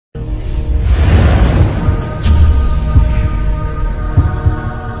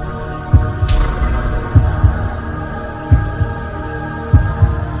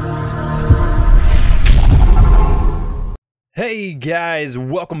Hey guys,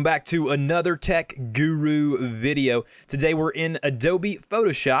 welcome back to another Tech Guru video. Today we're in Adobe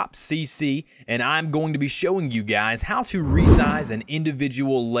Photoshop CC and I'm going to be showing you guys how to resize an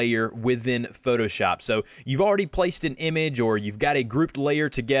individual layer within Photoshop. So you've already placed an image or you've got a grouped layer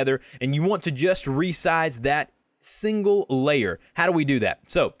together and you want to just resize that single layer. How do we do that?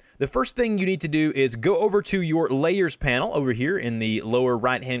 So the first thing you need to do is go over to your layers panel over here in the lower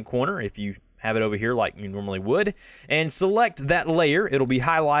right hand corner if you have it over here like you normally would, and select that layer. It'll be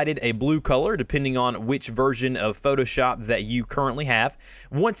highlighted a blue color depending on which version of Photoshop that you currently have.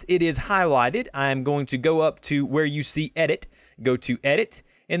 Once it is highlighted, I'm going to go up to where you see Edit, go to Edit,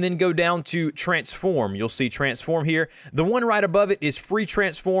 and then go down to Transform. You'll see Transform here. The one right above it is Free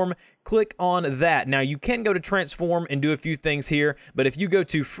Transform. Click on that. Now you can go to Transform and do a few things here, but if you go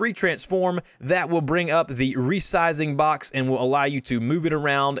to Free Transform, that will bring up the resizing box and will allow you to move it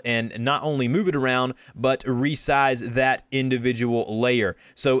around, and not only move it around, but resize that individual layer.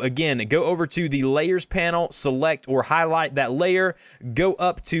 So again, go over to the Layers panel, select or highlight that layer, go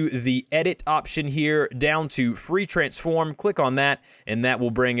up to the Edit option here, down to Free Transform, click on that, and that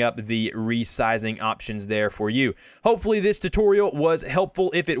will bring up the resizing options there for you. Hopefully this tutorial was helpful.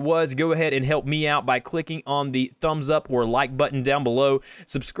 If it was, go ahead and help me out by clicking on the thumbs up or like button down below.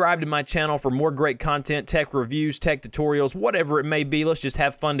 Subscribe to my channel for more great content, tech reviews, tech tutorials, whatever it may be. Let's just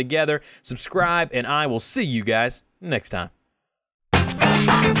have fun together. Subscribe, and I will see you guys next time.